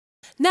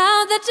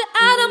Now that you're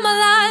out of my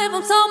life,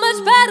 I'm so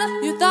much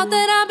better. You thought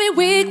that I'd be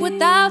weak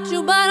without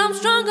you, but I'm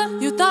stronger.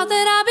 You thought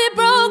that I'd be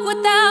broke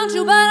without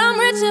you, but I'm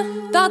richer.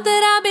 Thought that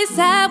I'd be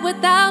sad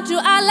without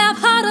you, I laugh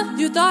harder.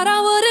 You thought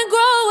I wouldn't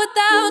grow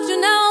without you,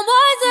 now I'm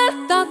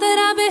wiser. Thought that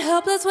I'd be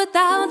helpless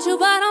without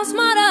you, but I'm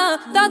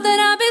smarter. Thought that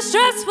I'd be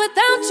stressed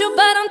without you,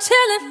 but I'm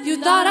chilling.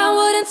 You thought I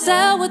wouldn't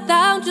sell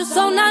without you,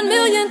 so 9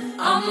 million.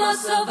 I'm a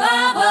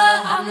survivor,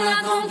 I'm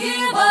not gonna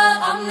give up,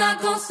 I'm not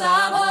gonna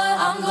stop,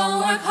 I'm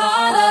gonna work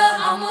harder.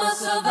 I'm a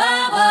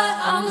survivor,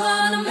 I'm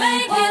gonna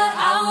make it.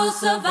 I will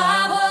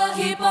survive,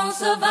 keep on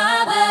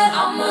surviving.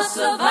 I'm a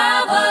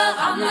survivor,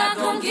 I'm not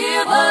gonna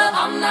give up,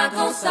 I'm not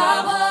gonna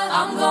stop,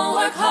 I'm gonna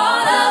work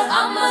harder.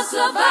 I'm a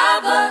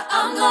survivor,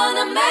 I'm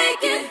gonna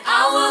make it.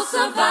 I will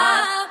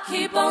survive,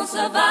 keep on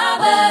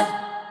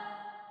surviving.